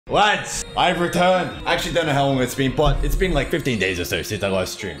Lads, I've returned. I actually don't know how long it's been, but it's been like 15 days or so since I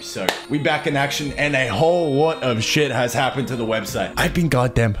last streamed. So we back in action and a whole lot of shit has happened to the website. I've been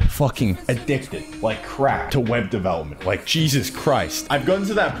goddamn fucking addicted like crack to web development. Like Jesus Christ. I've gotten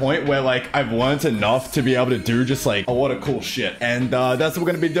to that point where like I've learned enough to be able to do just like a lot of cool shit. And that's what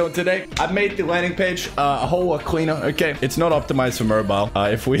we're gonna be doing today. I've made the landing page a whole lot cleaner. Okay, it's not optimized for mobile.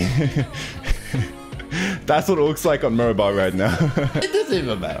 If we... That's what it looks like on mobile right now. It doesn't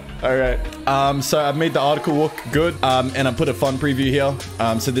even matter. All right. So I've made the article look good. And I put a fund preview here.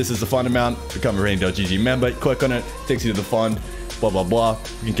 So this is the fund amount. Become a Randy.gg member. Click on it. Takes you to the fund. Blah, blah, blah.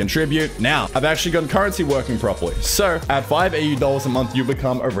 You can contribute. Now, I've actually got currency working properly. So, at $5 AU a month, you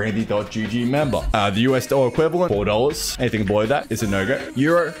become a Randy.gg member. The US dollar equivalent, $4. Anything below that is a no-go.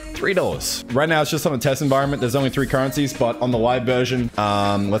 Euro, $3. Right now, it's just on a test environment. There's only 3 currencies, but on the live version,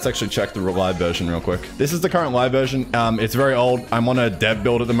 let's actually check the live version real quick. This is the current live version. It's very old. I'm on a dev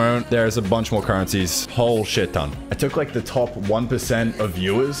build at the moment. There's a bunch more currencies. Whole shit ton. I took like the top 1% of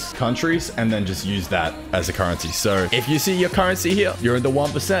viewers, countries, and then just used that as a currency. So, if you see your currency here, you're in the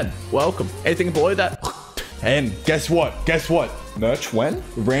 1%. Welcome. Anything below that? And guess what? Guess what? Merch when?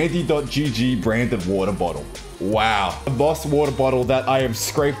 Randy.gg branded water bottle. Wow. A Boss water bottle that I have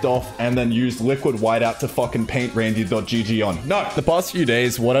scraped off and then used liquid whiteout to fucking paint Randy.gg on. No. The past few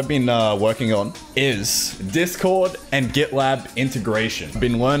days, what I've been working on is Discord and GitLab integration. I've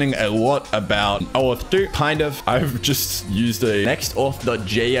been learning a lot about OAuth2. Kind of. I've just used a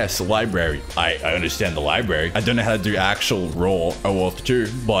nextauth.js library. I understand the library. I don't know how to do actual raw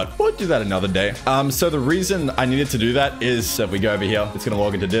OAuth2, but we'll do that another day. So the reason I needed to do that is if we go over here, it's going to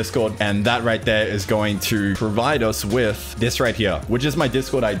log into Discord, and that right there is going to provide us with this right here, which is my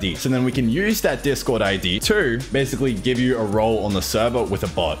Discord ID. So then we can use that Discord ID to basically give you a role on the server with a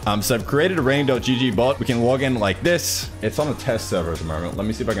bot. So I've created a Randy.gg bot. We can log in like this. It's on a test server at the moment. Let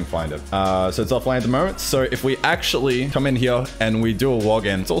me see if I can find it. So it's offline at the moment. So if we actually come in here and we do a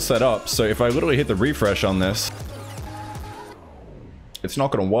login, it's all set up. So if I literally hit the refresh on this, it's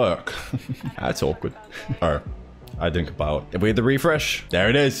not going to work. That's awkward. All right. I didn't compile it. If we hit the refresh, there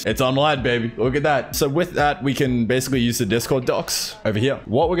it is. It's online, baby. Look at that. So with that, we can basically use the Discord docs over here.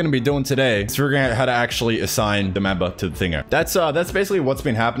 What we're going to be doing today is figuring out how to actually assign the member to the thinger. That's basically what's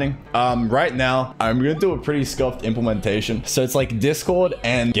been happening. Right now, I'm going to do a pretty scuffed implementation. So it's like Discord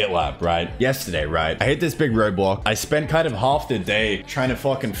and GitLab, right? Yesterday, right? I hit this big roadblock. I spent kind of half the day trying to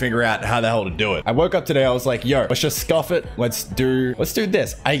fucking figure out how the hell to do it. I woke up today. I was like, yo, let's just scuff it. Let's do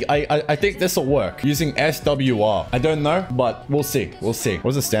this. I think this will work using SWR. I don't know, but we'll see. We'll see. What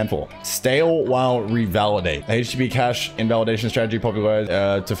does it stand for? Stale while revalidate. The HTTP cache invalidation strategy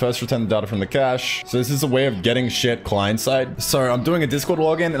popularized to first return the data from the cache. So this is a way of getting shit client side. So I'm doing a Discord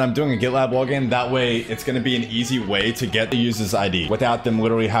login and I'm doing a GitLab login. That way it's going to be an easy way to get the user's ID without them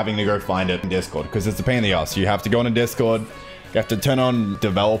literally having to go find it in Discord, because it's a pain in the ass. You have to go into Discord. You have to turn on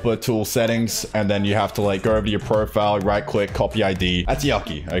developer tool settings, and then you have to like go over to your profile, right click, copy ID. That's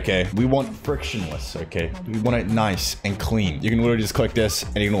yucky, okay? We want frictionless, okay? We want it nice and clean. You can literally just click this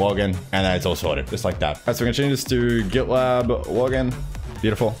and you can log in, and then it's all sorted, just like that. All right, so we're gonna change this to GitLab login.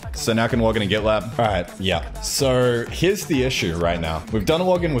 Beautiful. So now I can log in GitLab. All right, yeah. So here's the issue right now. We've done a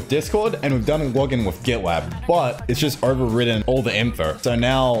login with Discord and we've done a login with GitLab, but it's just overridden all the info. So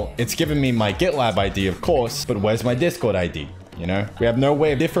now it's giving me my GitLab ID, of course, but where's my Discord ID? You know, we have no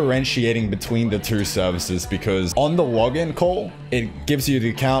way of differentiating between the two services, because on the login call, it gives you the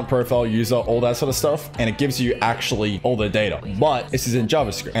account, profile, user, all that sort of stuff, and it gives you actually all the data. But this is in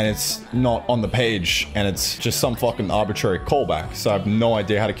JavaScript and it's not on the page, and it's just some fucking arbitrary callback. So I have no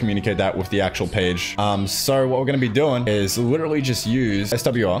idea how to communicate that with the actual page. So what we're going to be doing is literally just use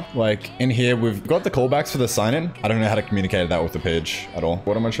SWR. Like in here, we've got the callbacks for the sign-in. I don't know how to communicate that with the page at all.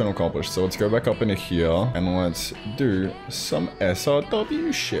 What am I trying to accomplish? So let's go back up into here and let's do some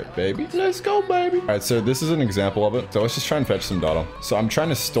SRW shit, baby. Let's go, baby. All right, so this is an example of it. So let's just try and fetch some data. So I'm trying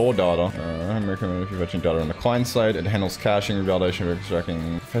to store data. I'm recommending if you're fetching data on the client side, it handles caching, revalidation,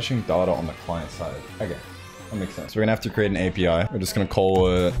 extracting, fetching data on the client side. Okay. That makes sense. So we're gonna have to create an API. We're just gonna call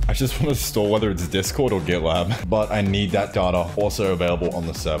it, I just want to store whether it's Discord or GitLab, but I need that data also available on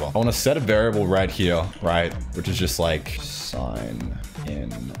the server. I want to set a variable right here, right? Which is just like sign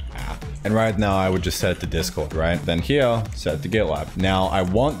in app. And right now I would just set it to Discord, right? Then here, set it to GitLab. Now I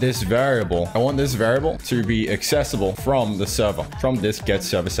want this variable to be accessible from the server, from this get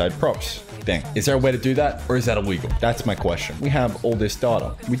server side props. thing. Is there a way to do that, or is that illegal? That's my question. We have all this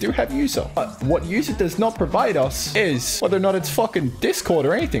data. We do have user, but what user does not provide us is whether or not it's fucking Discord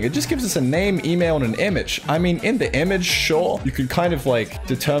or anything. It just gives us a name, email, and an image. I mean, in the image, sure, you could kind of like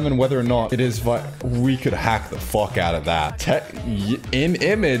determine whether or not it is. We could hack the fuck out of that. In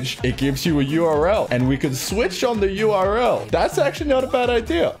image, it gives you a URL, and we could switch on the URL. That's actually not a bad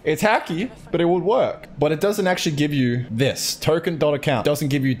idea. It's hacky, but it would work. But it doesn't actually give you this token.account. It doesn't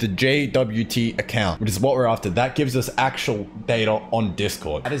give you the JWT account, which is what we're after. That gives us actual data on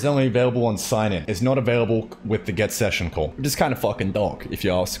Discord. That is only available on sign-in. It's not available with the get session call, which is kind of fucking dog, if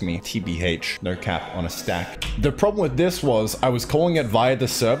you ask me. TBH, no cap on a stack. The problem with this was I was calling it via the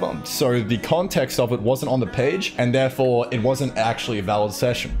server, so the context of it wasn't on the page, and therefore it wasn't actually a valid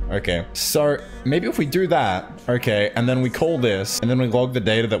session. Okay, so maybe if we do that, okay, and then we call this, and then we log the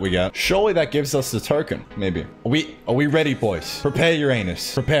data that we get, surely that gives us the token. Maybe. Are we ready, boys? Prepare your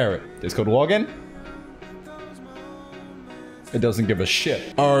anus. Prepare it. Discord login. It doesn't give a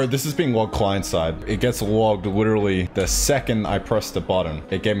shit. Oh, this is being logged client side. It gets logged literally the second I press the button.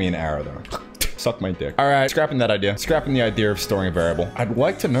 It gave me an error though. Suck my dick. All right, scrapping that idea. Scrapping the idea of storing a variable. I'd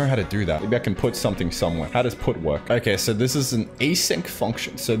like to know how to do that. Maybe I can put something somewhere. How does put work? Okay, so this is an async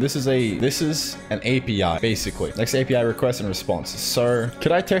function. So this is an API, basically. Next API request and response. So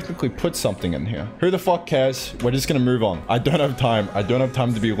could I technically put something in here? Who the fuck cares? We're just gonna move on. I don't have time. I don't have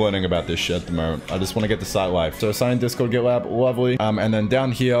time to be learning about this shit at the moment. I just want to get the site live. So assign Discord GitLab, lovely. And then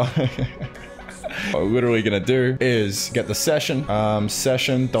down here, what we're literally gonna do is get the session,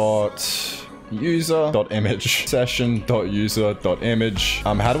 session.user.image, session.user.image.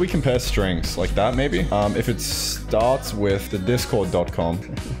 How do we compare strings? Like that, maybe? If it starts with the discord.com,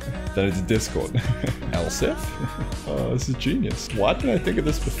 then it's Discord. Else if? Oh, this is genius. Why didn't I think of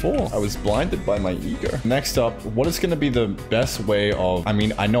this before? I was blinded by my ego. Next up, what is gonna be the best way of, I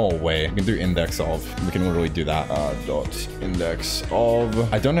mean, I know a way. We can do index of. We can literally do that. Dot index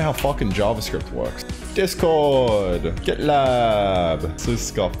of. I don't know how fucking JavaScript works. Discord, GitLab. It's so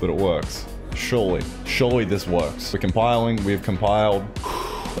scuffed, but it works. Surely this works. We're compiling. We've compiled.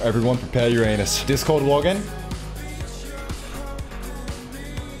 Everyone prepare your anus. Discord login.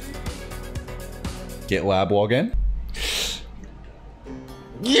 GitLab login.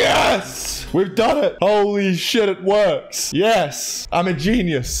 Yes! We've done it! Holy shit, it works! Yes! I'm a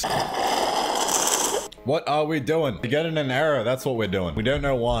genius. What are we doing? We're getting an error. That's what we're doing. We don't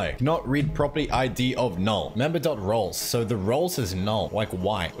know why. Not read property ID of null. Member.roles. So the roles is null. Like,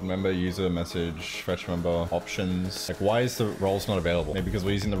 why? Member, user, message, fetch member, options. Like, why is the roles not available? Maybe because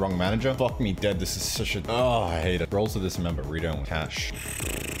we're using the wrong manager? Fuck me dead. This is such a... Oh, I hate it. Roles of this member. Read only. Cache.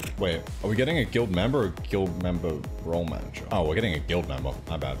 Wait, are we getting a guild member or guild member role manager? Oh, we're getting a guild member.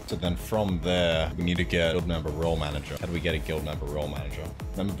 My bad. So then from there, we need to get guild member role manager. How do we get a guild member role manager?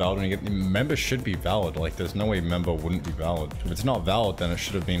 Member valid when you get... Member should be valid. Like, there's no way member wouldn't be valid. If it's not valid, then it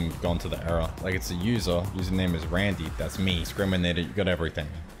should have been gone to the error. Like, it's a user. Username is Randy. That's me. Discriminated. You got everything.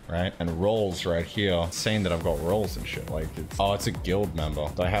 Right? And roles right here saying that I've got roles and shit. Like, it's... Oh, it's a guild member.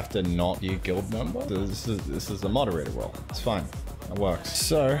 Do I have to not be a guild member? This is a moderator role. It's fine. That works.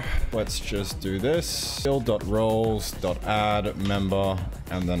 So let's just do this. Guild.roles.add member,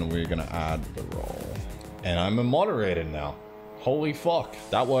 and then we're gonna add the role. And I'm a moderator now. Holy fuck,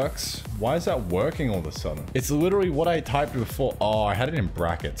 that works. Why is that working all of a sudden? It's literally what I typed before. Oh, I had it in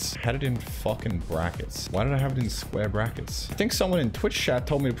brackets. I had it in fucking brackets. Why did I have it in square brackets? I think someone in Twitch chat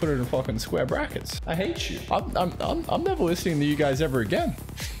told me to put it in fucking square brackets. I hate you. I'm never listening to you guys ever again.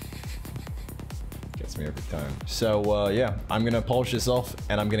 Me every time. So yeah, I'm gonna polish this off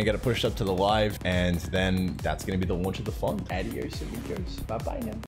and I'm gonna get it pushed up to the live, and then that's gonna be the launch of the fund. Adios amigos. Bye bye now.